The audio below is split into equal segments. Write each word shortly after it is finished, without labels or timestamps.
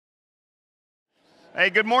Hey,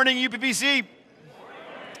 good morning, UPPC.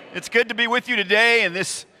 It's good to be with you today. And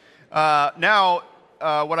this what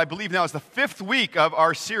I believe now is the fifth week of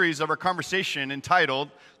our series of our conversation entitled,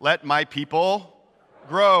 Let My People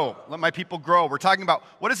Grow. Let My People Grow. We're talking about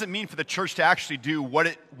what does it mean for the church to actually do what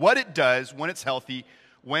it does when it's healthy,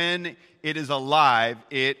 when it is alive,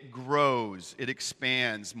 it grows, it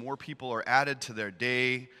expands. More people are added to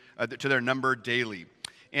their number daily.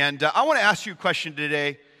 And I want to ask you a question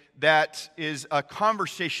today that is a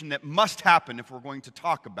conversation that must happen if we're going to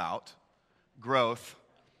talk about growth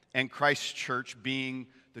and Christ's church being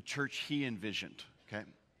the church he envisioned, okay?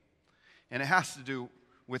 And it has to do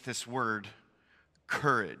with this word,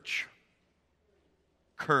 courage.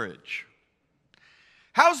 Courage.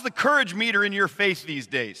 How's the courage meter in your faith these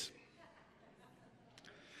days?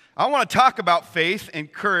 I want to talk about faith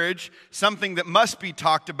and courage, something that must be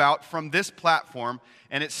talked about from this platform,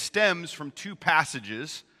 and it stems from two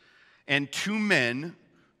passages and two men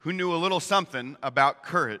who knew a little something about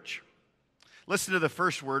courage. Listen to the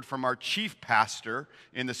first word from our chief pastor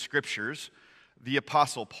in the scriptures, the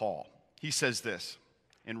Apostle Paul. He says this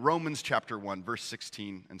in Romans chapter 1, verse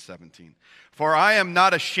 16 and 17. For I am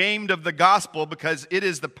not ashamed of the gospel, because it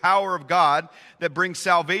is the power of God that brings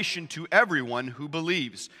salvation to everyone who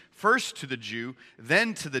believes, first to the Jew,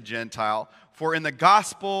 then to the Gentile. For in the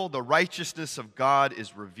gospel, the righteousness of God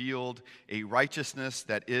is revealed, a righteousness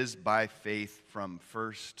that is by faith from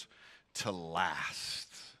first to last.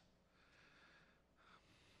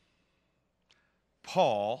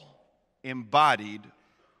 Paul embodied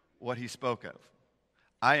what he spoke of.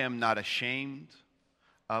 I am not ashamed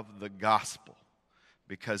of the gospel,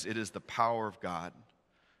 because it is the power of God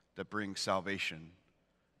that brings salvation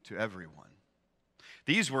to everyone.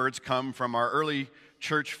 These words come from our early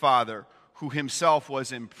church father, who himself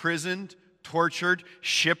was imprisoned, tortured,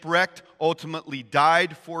 shipwrecked, ultimately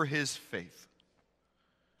died for his faith.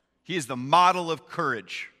 He is the model of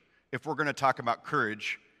courage, if we're going to talk about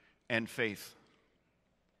courage and faith,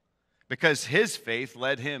 because his faith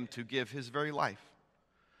led him to give his very life.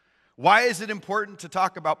 Why is it important to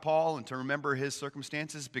talk about Paul and to remember his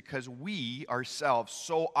circumstances? Because we ourselves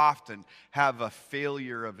so often have a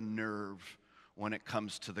failure of nerve when it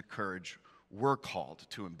comes to the courage we're called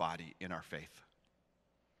to embody in our faith.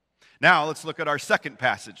 Now, let's look at our second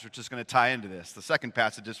passage, which is going to tie into this. The second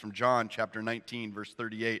passage is from John chapter 19, verse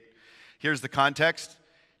 38. Here's the context.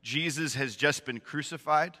 Jesus has just been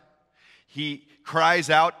crucified. He cries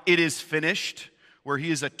out, "It is finished," where he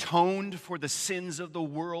has atoned for the sins of the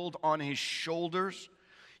world on his shoulders.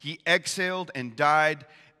 He exhaled and died,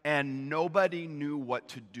 and nobody knew what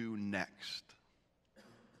to do next.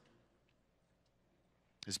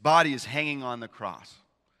 His body is hanging on the cross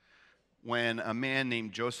when a man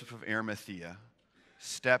named Joseph of Arimathea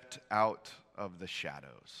stepped out of the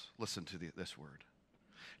shadows. Listen to this word.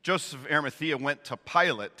 Joseph of Arimathea went to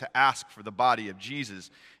Pilate to ask for the body of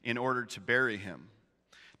Jesus in order to bury him.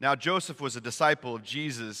 Now, Joseph was a disciple of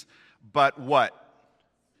Jesus, but what?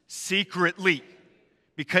 Secretly,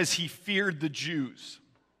 because he feared the Jews.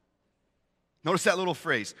 Notice that little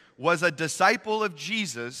phrase. Was a disciple of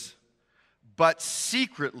Jesus, but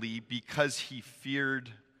secretly because he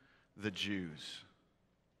feared the Jews.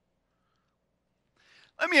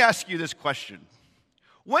 Let me ask you this question.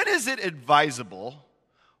 When is it advisable,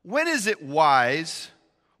 when is it wise,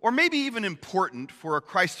 or maybe even important for a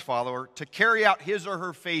Christ follower to carry out his or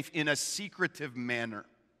her faith in a secretive manner?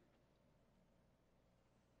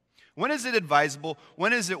 When is it advisable?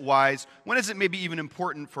 When is it wise? When is it maybe even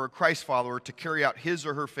important for a Christ follower to carry out his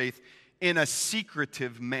or her faith in a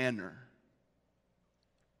secretive manner?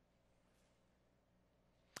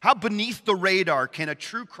 How beneath the radar can a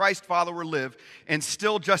true Christ follower live and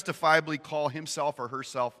still justifiably call himself or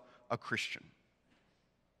herself a Christian?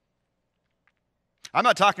 I'm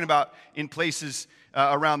not talking about in places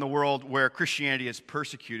around the world where Christianity is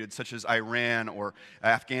persecuted, such as Iran or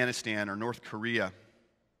Afghanistan or North Korea.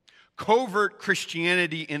 Covert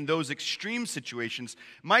Christianity in those extreme situations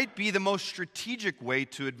might be the most strategic way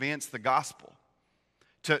to advance the gospel,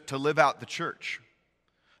 to live out the church.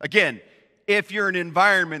 Again, if you're in an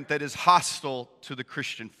environment that is hostile to the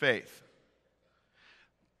Christian faith.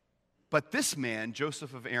 But this man,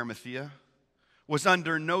 Joseph of Arimathea, was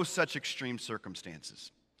under no such extreme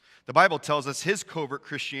circumstances. The Bible tells us his covert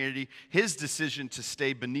Christianity, his decision to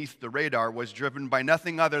stay beneath the radar, was driven by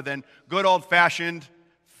nothing other than good old-fashioned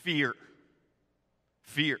fear.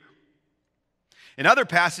 Fear. In other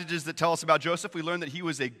passages that tell us about Joseph, we learn that he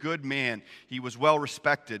was a good man. He was well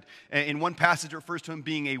respected. In one passage, it refers to him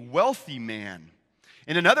being a wealthy man.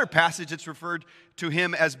 In another passage, it's referred to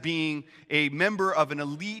him as being a member of an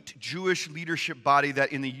elite Jewish leadership body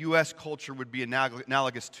that in the U.S. culture would be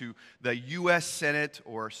analogous to the U.S. Senate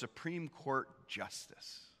or Supreme Court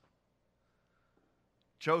justice.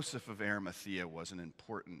 Joseph of Arimathea was an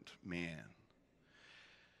important man.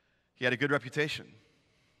 He had a good reputation.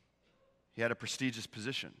 He had a prestigious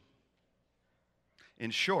position. In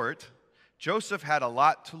short, Joseph had a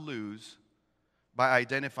lot to lose by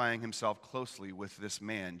identifying himself closely with this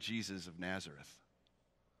man, Jesus of Nazareth.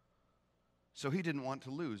 So he didn't want to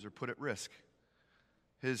lose or put at risk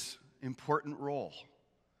his important role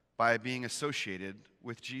by being associated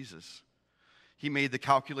with Jesus. He made the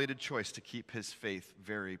calculated choice to keep his faith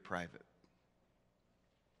very private.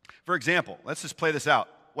 For example, let's just play this out,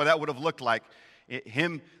 what that would have looked like,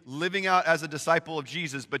 him living out as a disciple of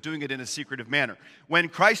Jesus, but doing it in a secretive manner. When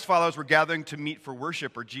Christ followers were gathering to meet for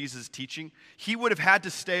worship or Jesus' teaching, he would have had to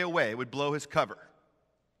stay away. It would blow his cover.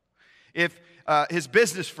 If his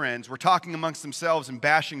business friends were talking amongst themselves and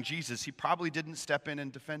bashing Jesus, he probably didn't step in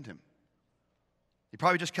and defend him. He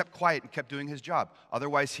probably just kept quiet and kept doing his job.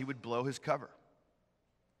 Otherwise, he would blow his cover.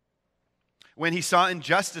 When he saw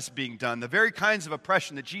injustice being done, the very kinds of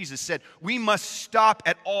oppression that Jesus said, we must stop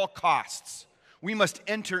at all costs. We must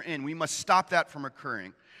enter in. We must stop that from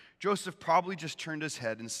occurring. Joseph probably just turned his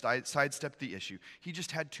head and sidestepped the issue. He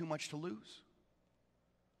just had too much to lose.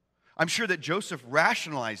 I'm sure that Joseph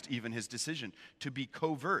rationalized even his decision to be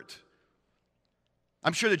covert.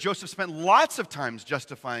 I'm sure that Joseph spent lots of times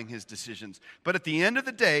justifying his decisions. But at the end of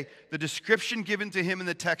the day, the description given to him in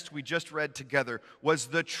the text we just read together was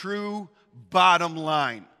the true bottom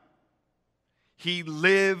line. He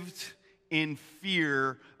lived in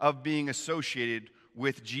fear of being associated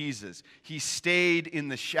with Jesus. He stayed in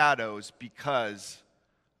the shadows because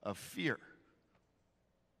of fear.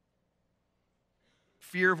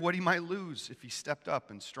 Fear of what he might lose if he stepped up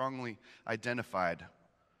and strongly identified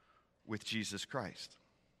with Jesus Christ.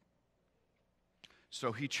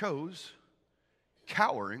 So he chose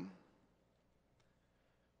cowering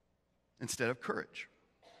instead of courage.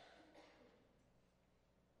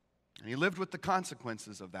 And he lived with the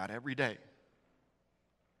consequences of that every day.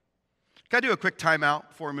 Can I do a quick timeout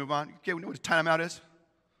before we move on? Okay, we know what a timeout is?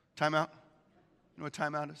 Timeout? You know what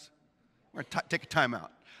timeout is? We're going to take a timeout.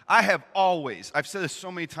 I've said this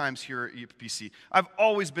so many times here at UPC, I've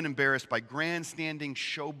always been embarrassed by grandstanding,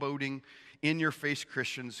 showboating, in-your-face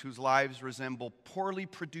Christians whose lives resemble poorly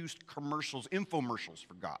produced commercials, infomercials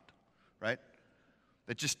for God, right?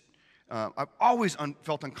 That just, I've always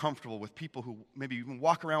felt uncomfortable with people who maybe even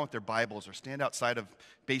walk around with their Bibles or stand outside of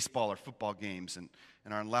baseball or football games and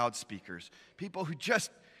are on loudspeakers. People who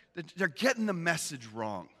just, they're getting the message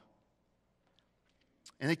wrong.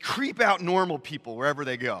 And they creep out normal people wherever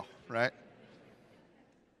they go, right?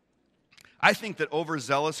 I think that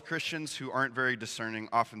overzealous Christians who aren't very discerning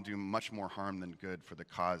often do much more harm than good for the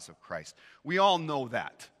cause of Christ. We all know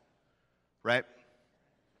that, right?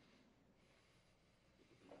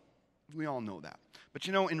 We all know that. But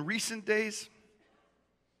you know, in recent days,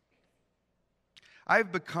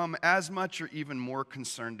 I've become as much or even more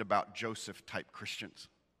concerned about Joseph-type Christians.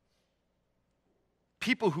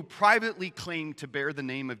 People who privately claim to bear the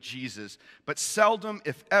name of Jesus, but seldom,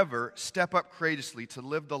 if ever, step up courageously to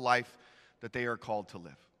live the life that they are called to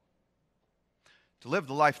live. To live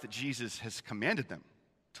the life that Jesus has commanded them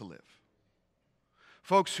to live.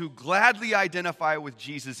 Folks who gladly identify with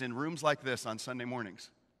Jesus in rooms like this on Sunday mornings,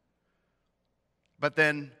 but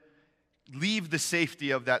then leave the safety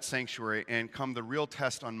of that sanctuary and come the real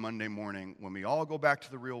test on Monday morning when we all go back to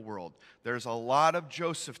the real world. There's a lot of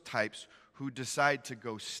Joseph types who decide to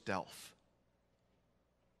go stealth.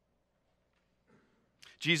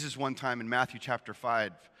 Jesus one time in Matthew chapter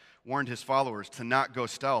 5 warned his followers to not go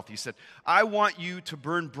stealth. He said, I want you to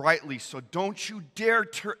burn brightly, so don't you dare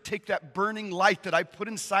take that burning light that I put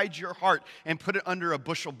inside your heart and put it under a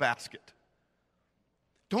bushel basket.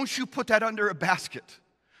 Don't you put that under a basket.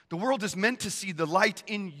 The world is meant to see the light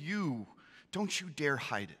in you. Don't you dare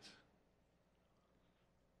hide it.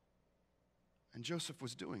 And Joseph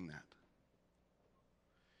was doing that.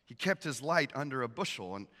 He kept his light under a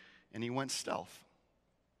bushel and he went stealth.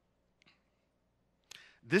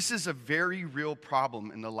 This is a very real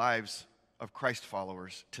problem in the lives of Christ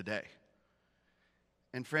followers today.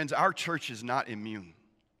 And friends, our church is not immune.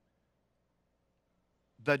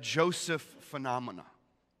 The Joseph phenomena.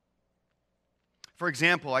 For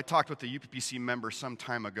example, I talked with a UPPC member some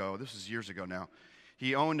time ago. This was years ago now.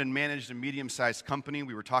 He owned and managed a medium-sized company.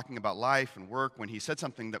 We were talking about life and work when he said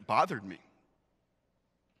something that bothered me.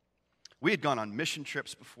 We had gone on mission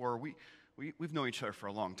trips before. We've known each other for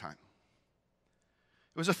a long time.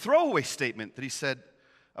 It was a throwaway statement that he said,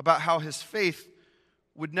 about how his faith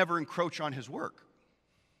would never encroach on his work,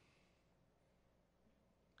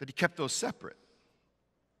 that he kept those separate.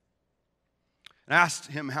 And I asked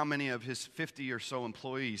him how many of his 50 or so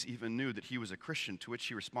employees even knew that he was a Christian, to which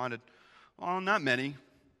he responded, "Well, not many.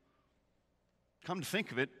 Come to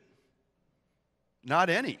think of it, not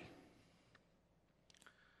any."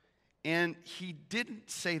 And he didn't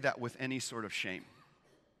say that with any sort of shame.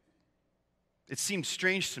 It seemed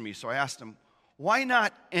strange to me, so I asked him, "Why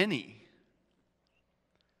not any?"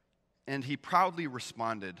 And he proudly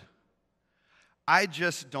responded, "I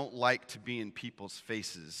just don't like to be in people's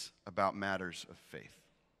faces about matters of faith."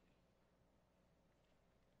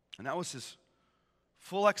 And that was his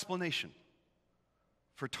full explanation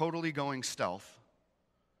for totally going stealth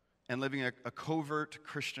and living a covert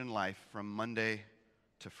Christian life from Monday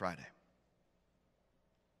to Friday.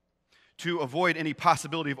 To avoid any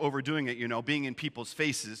possibility of overdoing it, being in people's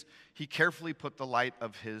faces, he carefully put the light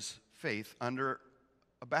of his faith under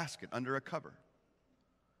a basket, under a cover,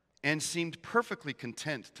 and seemed perfectly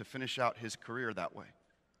content to finish out his career that way.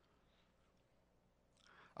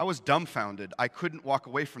 I was dumbfounded. I couldn't walk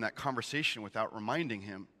away from that conversation without reminding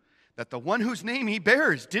him that the one whose name he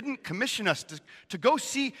bears didn't commission us to go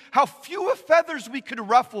see how few of feathers we could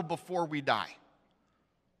ruffle before we die,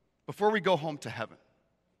 before we go home to heaven.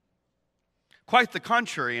 Quite the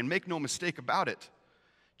contrary, and make no mistake about it.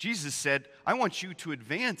 Jesus said, "I want you to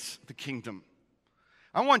advance the kingdom.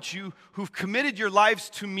 I want you who've committed your lives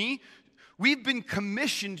to me. We've been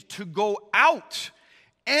commissioned to go out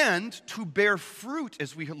and to bear fruit,"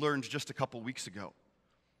 as we learned just a couple weeks ago.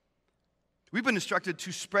 We've been instructed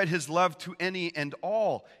to spread his love to any and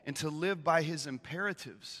all and to live by his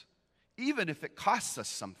imperatives, even if it costs us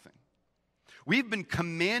something. We've been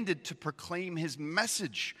commanded to proclaim his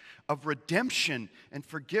message of redemption and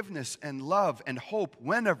forgiveness and love and hope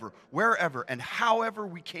whenever, wherever, and however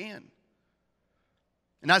we can.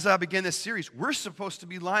 And as I begin this series, we're supposed to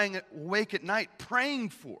be lying awake at night praying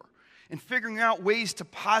for and figuring out ways to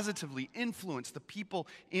positively influence the people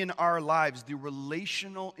in our lives, the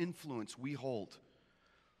relational influence we hold,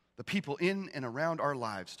 the people in and around our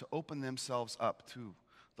lives, to open themselves up to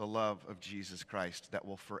the love of Jesus Christ that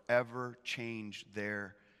will forever change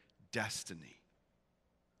their destiny.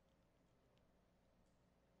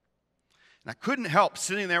 And I couldn't help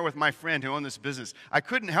sitting there with my friend who owned this business. I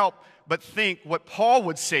couldn't help but think what Paul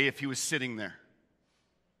would say if he was sitting there.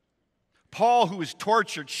 Paul, who was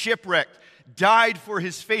tortured, shipwrecked, died for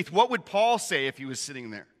his faith. What would Paul say if he was sitting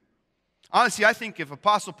there? Honestly, I think if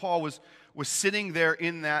Apostle Paul was sitting there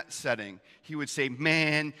in that setting, he would say,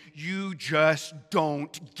 "Man, you just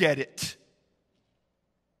don't get it.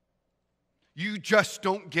 You just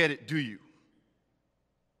don't get it, do you?"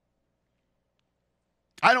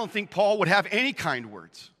 I don't think Paul would have any kind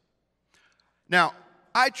words. Now,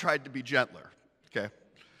 I tried to be gentler, okay?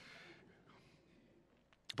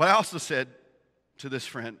 But I also said to this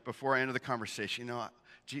friend before I ended the conversation,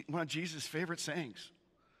 one of Jesus' favorite sayings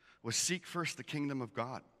was, "Seek first the kingdom of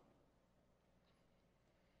God."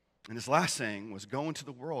 And his last saying was, "Go into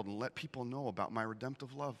the world and let people know about my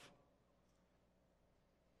redemptive love."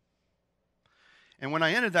 And when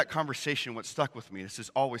I ended that conversation, what stuck with me, this has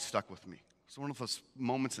always stuck with me. It's one of those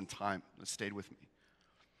moments in time that stayed with me.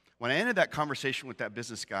 When I ended that conversation with that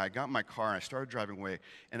business guy, I got in my car and I started driving away,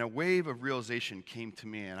 and a wave of realization came to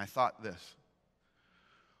me, and I thought this: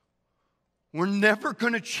 we're never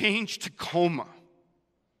going to change Tacoma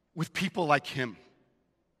with people like him.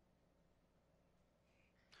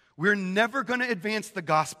 We're never going to advance the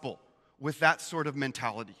gospel with that sort of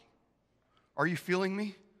mentality. Are you feeling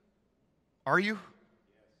me? Are you?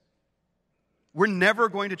 We're never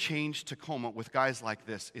going to change Tacoma with guys like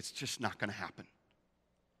this. It's just not going to happen.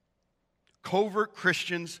 Covert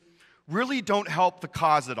Christians really don't help the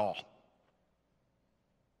cause at all.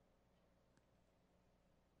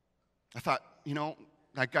 I thought,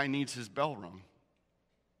 that guy needs his bell rung.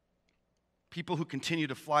 People who continue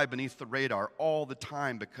to fly beneath the radar all the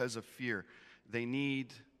time because of fear, they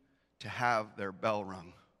need to have their bell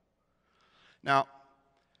rung. Now,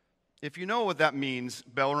 if you know what that means,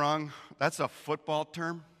 bell rung, that's a football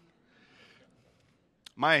term.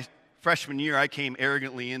 My freshman year, I came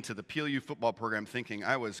arrogantly into the PLU football program thinking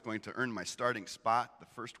I was going to earn my starting spot the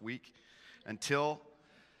first week, until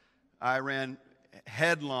I ran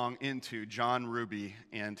headlong into John Ruby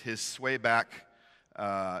and his sway back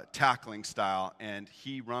tackling style, and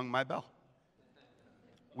he rung my bell.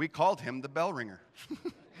 We called him the bell ringer.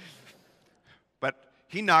 But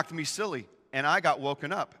he knocked me silly, and I got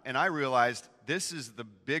woken up, and I realized this is the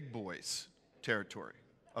big boys' territory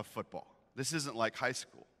of football. This isn't like high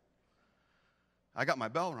school. I got my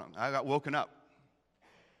bell rung. I got woken up.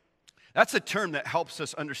 That's a term that helps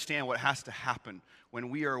us understand what has to happen when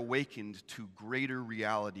we are awakened to greater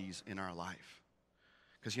realities in our life.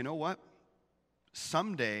 Because you know what?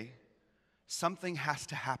 Someday, something has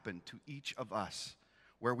to happen to each of us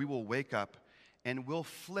where we will wake up and we'll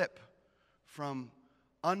flip from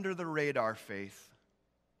under the radar faith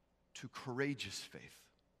to courageous faith.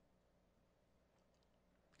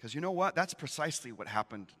 Because you know what? That's precisely what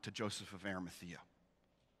happened to Joseph of Arimathea.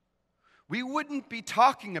 We wouldn't be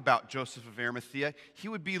talking about Joseph of Arimathea. He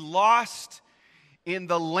would be lost in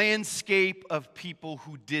the landscape of people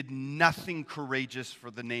who did nothing courageous for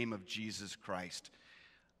the name of Jesus Christ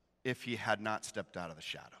if he had not stepped out of the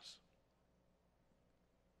shadows.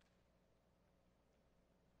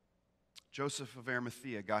 Joseph of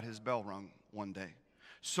Arimathea got his bell rung one day,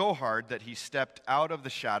 so hard that he stepped out of the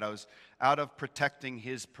shadows, out of protecting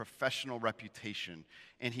his professional reputation,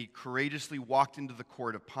 and he courageously walked into the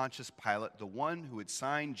court of Pontius Pilate, the one who had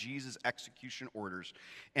signed Jesus' execution orders,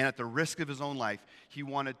 and at the risk of his own life, he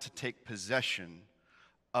wanted to take possession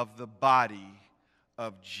of the body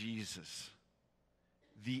of Jesus,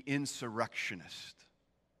 the insurrectionist.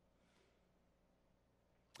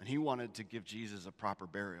 And he wanted to give Jesus a proper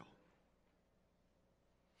burial.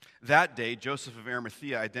 That day, Joseph of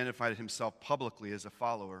Arimathea identified himself publicly as a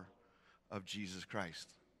follower of Jesus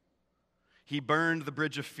Christ. He burned the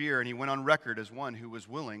bridge of fear, and he went on record as one who was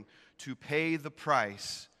willing to pay the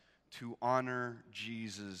price to honor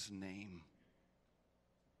Jesus' name.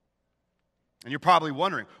 And you're probably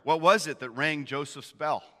wondering, what was it that rang Joseph's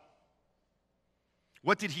bell?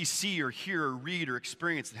 What did he see or hear or read or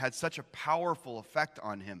experience that had such a powerful effect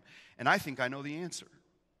on him? And I think I know the answer.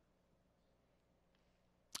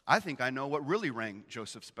 I think I know what really rang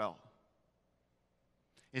Joseph's bell.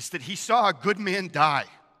 It's that he saw a good man die.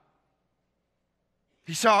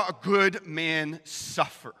 He saw a good man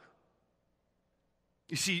suffer.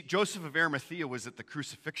 You see, Joseph of Arimathea was at the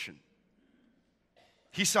crucifixion.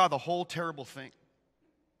 He saw the whole terrible thing.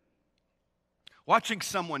 Watching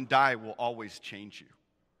someone die will always change you.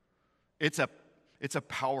 It's a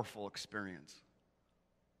powerful experience.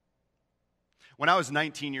 When I was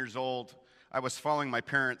 19 years old, I was following my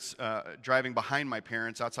parents, driving behind my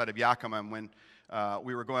parents outside of Yakima when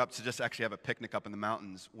we were going up to just actually have a picnic up in the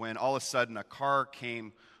mountains, when all of a sudden a car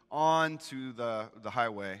came onto the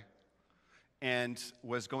highway and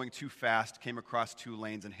was going too fast, came across 2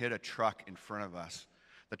 lanes and hit a truck in front of us.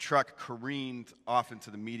 The truck careened off into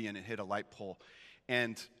the median and hit a light pole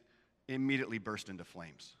and immediately burst into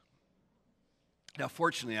flames. Now,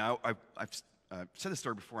 fortunately, I've said this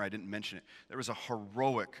story before, I didn't mention it. There was a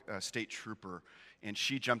heroic state trooper, and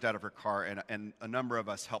she jumped out of her car, and a number of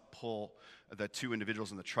us helped pull the 2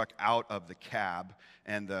 individuals in the truck out of the cab,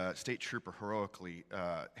 and the state trooper heroically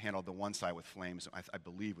handled the one side with flames, I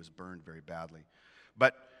believe was burned very badly.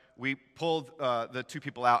 But we pulled the 2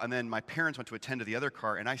 people out, and then my parents went to attend to the other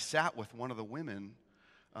car, and I sat with one of the women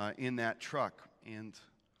in that truck and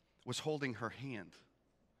was holding her hand.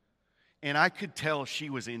 And I could tell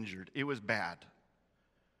she was injured. It was bad.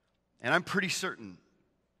 And I'm pretty certain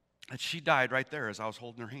that she died right there as I was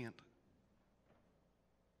holding her hand.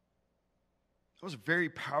 It was a very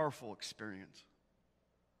powerful experience.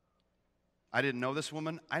 I didn't know this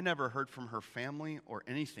woman. I never heard from her family or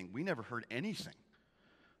anything. We never heard anything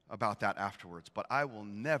about that afterwards. But I will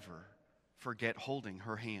never forget holding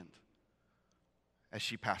her hand as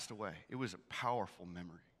she passed away. It was a powerful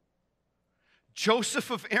memory.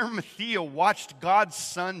 Joseph of Arimathea watched God's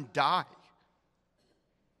son die.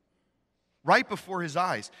 Right before his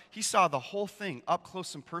eyes. He saw the whole thing up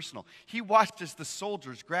close and personal. He watched as the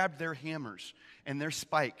soldiers grabbed their hammers and their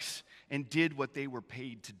spikes and did what they were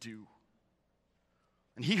paid to do.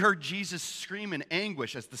 And he heard Jesus scream in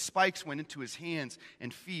anguish as the spikes went into his hands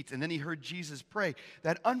and feet. And then he heard Jesus pray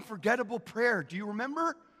that unforgettable prayer. Do you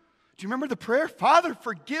remember? Do you remember the prayer? Father,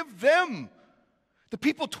 forgive them. The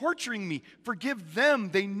people torturing me, forgive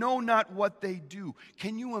them. They know not what they do.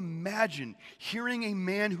 Can you imagine hearing a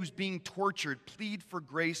man who's being tortured plead for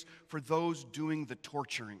grace for those doing the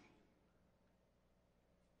torturing?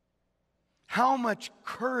 How much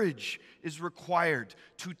courage is required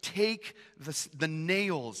to take the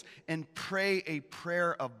nails and pray a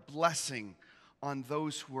prayer of blessing on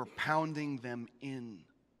those who are pounding them in?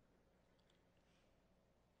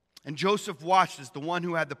 And Joseph watched as the one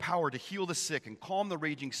who had the power to heal the sick and calm the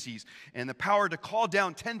raging seas and the power to call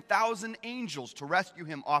down 10,000 angels to rescue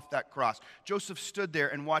him off that cross. Joseph stood there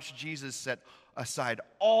and watched Jesus set aside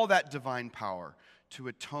all that divine power to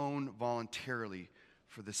atone voluntarily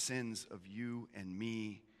for the sins of you and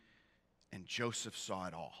me. And Joseph saw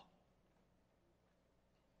it all.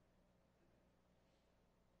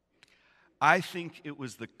 I think it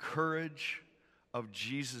was the courage of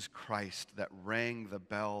Jesus Christ that rang the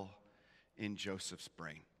bell in Joseph's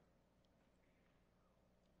brain.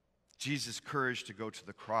 Jesus' courage to go to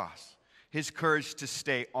the cross, his courage to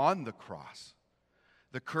stay on the cross,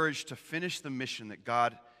 the courage to finish the mission that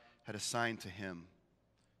God had assigned to him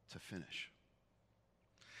to finish.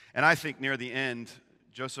 And I think near the end,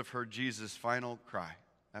 Joseph heard Jesus' final cry.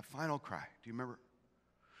 That final cry, do you remember?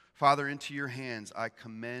 Father, into your hands I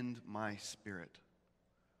commend my spirit.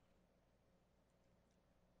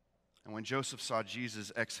 And when Joseph saw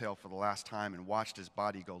Jesus exhale for the last time and watched his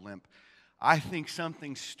body go limp, I think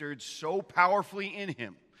something stirred so powerfully in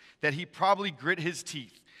him that he probably grit his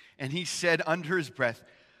teeth and he said under his breath,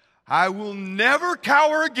 I will never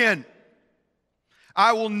cower again.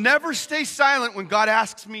 I will never stay silent when God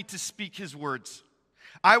asks me to speak his words.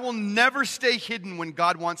 I will never stay hidden when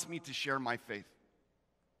God wants me to share my faith.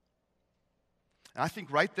 And I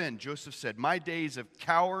think right then Joseph said, my days of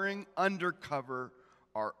cowering under cover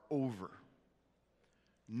are over.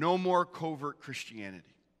 No more covert Christianity.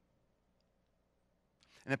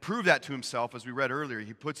 And to prove that to himself, as we read earlier,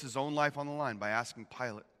 he puts his own life on the line by asking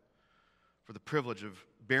Pilate for the privilege of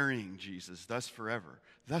burying Jesus, thus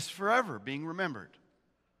forever being remembered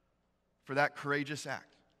for that courageous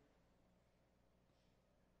act.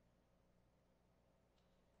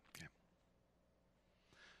 Okay.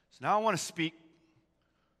 So now I want to speak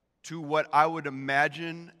to what I would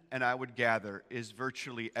imagine and I would gather is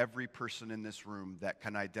virtually every person in this room that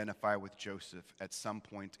can identify with Joseph at some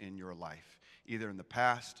point in your life, either in the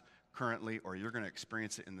past, currently, or you're going to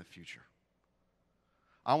experience it in the future.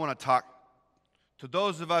 I want to talk to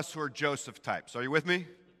those of us who are Joseph types. Are you with me?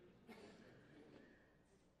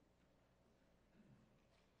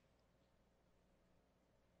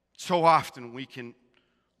 So often we can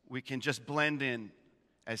just blend in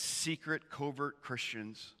as secret, covert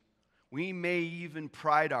Christians. We may even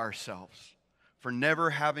pride ourselves for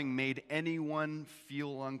never having made anyone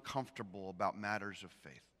feel uncomfortable about matters of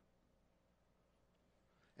faith.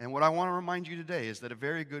 And what I want to remind you today is that a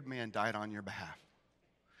very good man died on your behalf.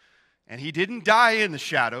 And he didn't die in the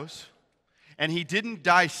shadows, and he didn't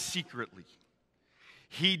die secretly.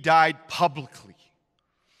 He died publicly.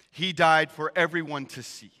 He died for everyone to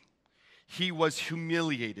see. He was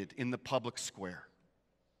humiliated in the public square.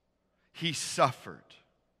 He suffered.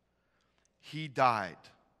 He died.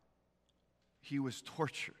 He was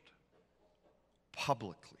tortured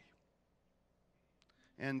publicly.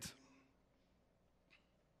 And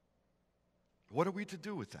what are we to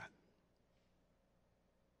do with that?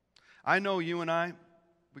 I know you and I,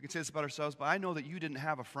 we can say this about ourselves, but I know that you didn't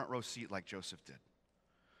have a front row seat like Joseph did.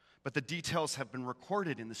 But the details have been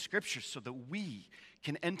recorded in the scriptures so that we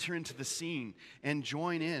can enter into the scene and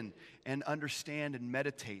join in and understand and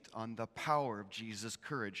meditate on the power of Jesus'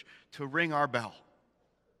 courage to ring our bell.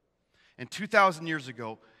 And 2,000 years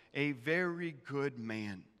ago, a very good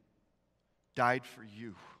man died for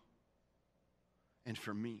you and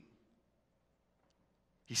for me.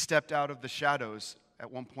 He stepped out of the shadows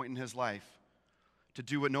at one point in his life to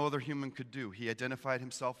do what no other human could do. He identified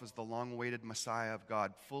himself as the long-awaited Messiah of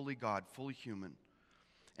God, fully human.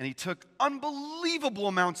 And he took unbelievable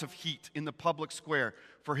amounts of heat in the public square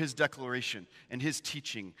for his declaration and his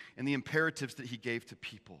teaching and the imperatives that he gave to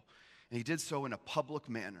people. And he did so in a public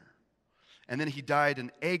manner. And then he died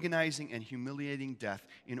an agonizing and humiliating death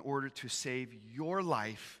in order to save your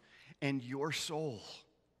life and your soul.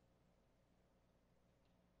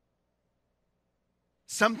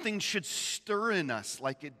 Something should stir in us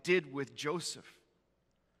like it did with Joseph.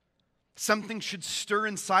 Something should stir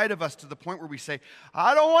inside of us to the point where we say,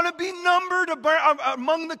 I don't want to be numbered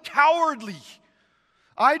among the cowardly.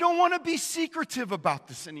 I don't want to be secretive about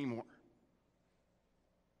this anymore.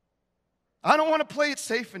 I don't want to play it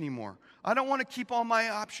safe anymore. I don't want to keep all my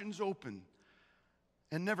options open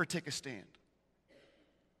and never take a stand.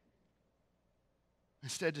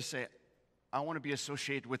 Instead, to say, I want to be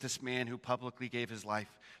associated with this man who publicly gave his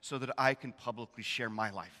life so that I can publicly share my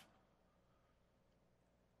life.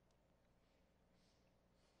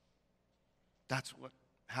 That's what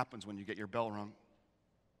happens when you get your bell rung.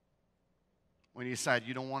 When you decide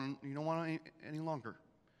you don't want any longer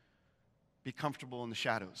be comfortable in the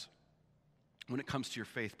shadows when it comes to your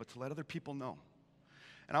faith, but to let other people know.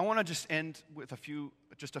 And I want to just end with a few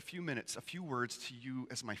minutes, a few words to you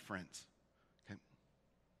as my friends.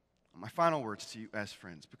 My final words to you as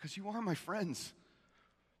friends, because you are my friends.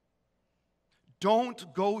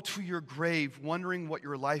 Don't go to your grave wondering what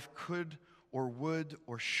your life could or would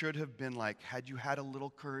or should have been like had you had a little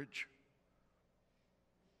courage.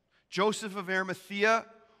 Joseph of Arimathea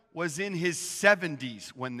was in his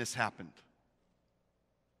 70s when this happened.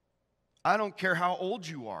 I don't care how old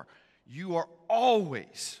you are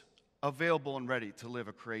always available and ready to live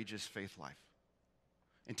a courageous faith life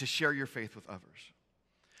and to share your faith with others.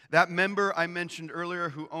 That member I mentioned earlier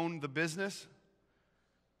who owned the business,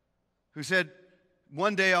 who said,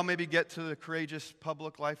 one day I'll maybe get to the courageous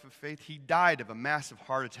public life of faith, he died of a massive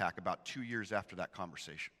heart attack about 2 years after that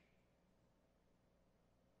conversation.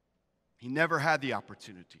 He never had the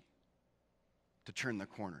opportunity to turn the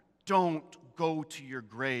corner. Don't go to your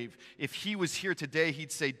grave. If he was here today,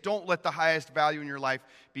 he'd say, don't let the highest value in your life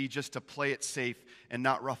be just to play it safe and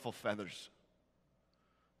not ruffle feathers.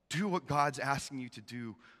 Do what God's asking you to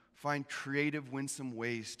do. Find creative, winsome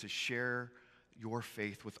ways to share your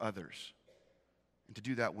faith with others and to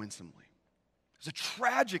do that winsomely. It was a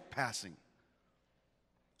tragic passing.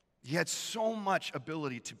 He had so much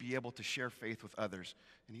ability to be able to share faith with others,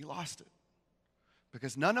 and he lost it.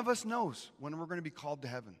 Because none of us knows when we're going to be called to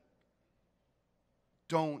heaven.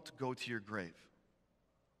 Don't go to your grave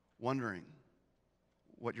wondering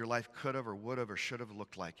what your life could have or would have or should have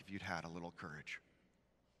looked like if you'd had a little courage.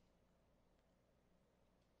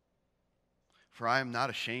 For I am not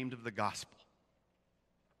ashamed of the gospel,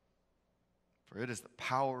 for it is the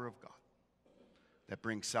power of God that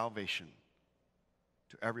brings salvation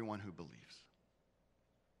to everyone who believes.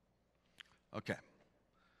 Okay.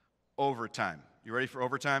 Overtime. You ready for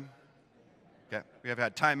overtime? Okay. We have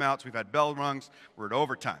had timeouts. We've had bell rungs. We're at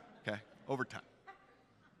overtime. Okay. Overtime.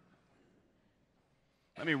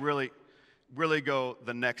 Let me really go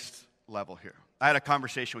the next level here. I had a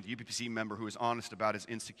conversation with a UPPC member who was honest about his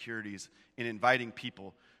insecurities in inviting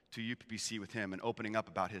people to UPPC with him and opening up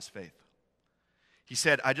about his faith. He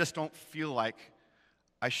said, I just don't feel like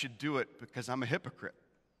I should do it because I'm a hypocrite.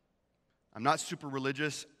 I'm not super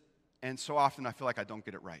religious, and so often I feel like I don't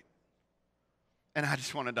get it right. And I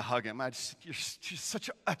just wanted to hug him. You're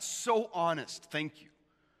that's so honest. Thank you.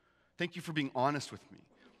 Thank you for being honest with me.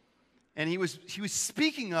 And he was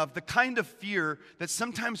speaking of the kind of fear that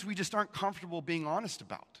sometimes we just aren't comfortable being honest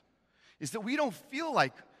about. Is that we don't feel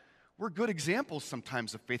like we're good examples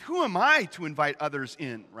sometimes of faith. Who am I to invite others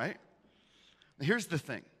in, right? Here's the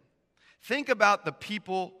thing. Think about the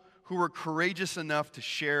people who were courageous enough to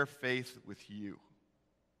share faith with you.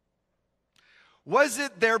 Was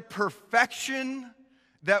it their perfection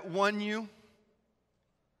that won you?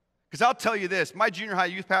 Because I'll tell you this, my junior high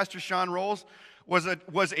youth pastor, Sean Rolls,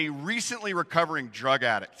 was a recently recovering drug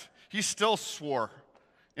addict. He still swore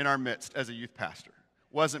in our midst as a youth pastor.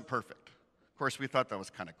 Wasn't perfect. Of course, we thought that was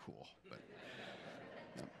kind of cool. But,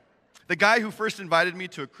 yeah. The guy who first invited me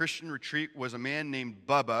to a Christian retreat was a man named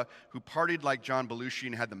Bubba who partied like John Belushi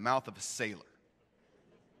and had the mouth of a sailor.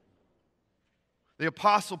 The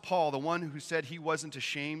Apostle Paul, the one who said he wasn't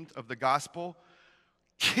ashamed of the gospel,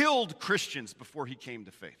 killed Christians before he came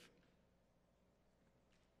to faith.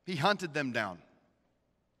 He hunted them down.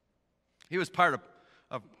 He was part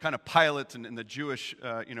of kind of Pilate and the Jewish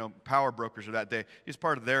power brokers of that day. He was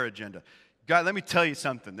part of their agenda. God, let me tell you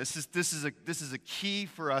something. This is a key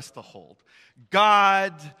for us to hold.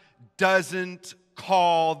 God doesn't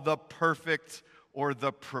call the perfect or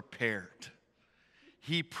the prepared.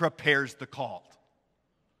 He prepares the called.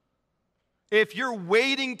 If you're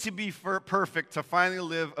waiting to be perfect to finally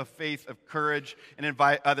live a faith of courage and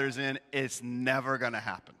invite others in, it's never going to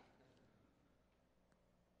happen.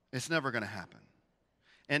 It's never going to happen.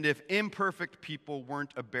 And if imperfect people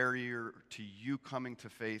weren't a barrier to you coming to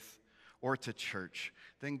faith or to church,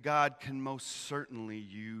 then God can most certainly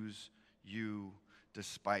use you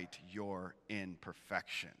despite your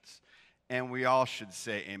imperfections. And we all should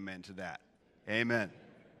say amen to that. Amen.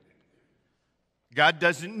 God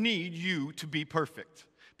doesn't need you to be perfect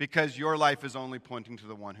because your life is only pointing to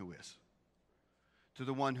the one who is. To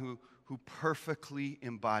the one who perfectly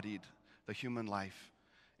embodied the human life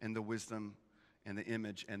and the wisdom and the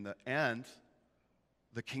image and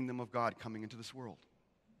the kingdom of God coming into this world.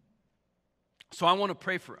 So I want to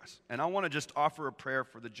pray for us, and I want to just offer a prayer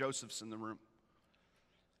for the Josephs in the room.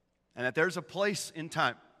 And that there's a place in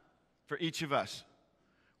time for each of us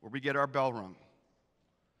where we get our bell rung.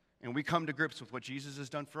 And we come to grips with what Jesus has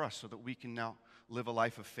done for us so that we can now live a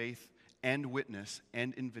life of faith and witness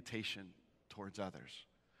and invitation towards others.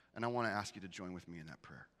 And I want to ask you to join with me in that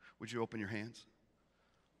prayer. Would you open your hands?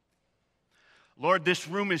 Lord, this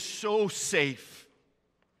room is so safe.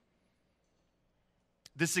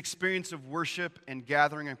 This experience of worship and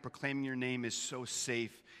gathering and proclaiming your name is so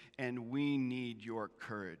safe, and we need your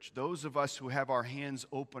courage. Those of us who have our hands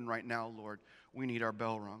open right now, Lord, we need our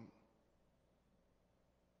bell rung.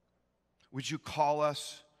 Would you call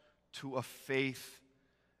us to a faith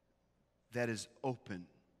that is open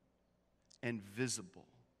and visible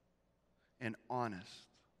and honest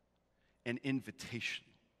and invitation.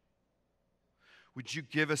 Would you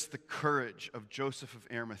give us the courage of Joseph of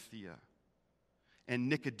Arimathea and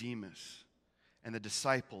Nicodemus and the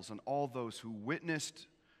disciples and all those who witnessed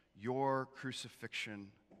your crucifixion,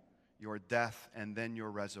 your death, and then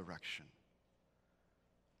your resurrection,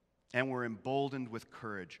 and were emboldened with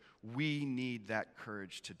courage. We need that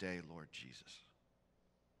courage today, Lord Jesus.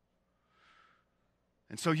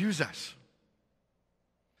 And so use us.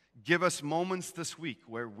 Give us moments this week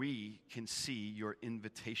where we can see your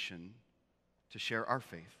invitation to share our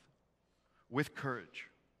faith with courage.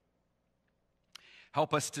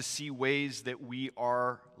 Help us to see ways that we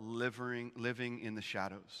are living in the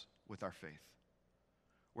shadows with our faith,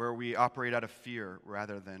 where we operate out of fear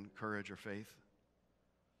rather than courage or faith,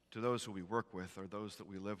 to those who we work with or those that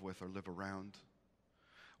we live with or live around.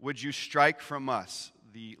 Would you strike from us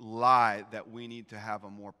the lie that we need to have a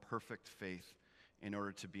more perfect faith in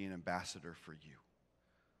order to be an ambassador for you?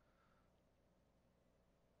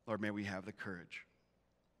 Lord, may we have the courage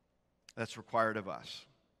that's required of us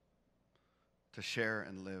to share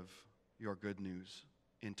and live your good news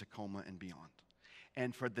in Tacoma and beyond.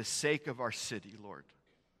 And for the sake of our city, Lord,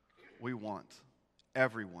 we want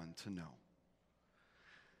everyone to know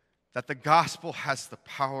that the gospel has the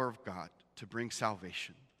power of God to bring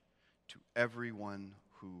salvation to everyone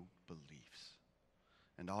who believes.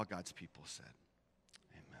 And all God's people said,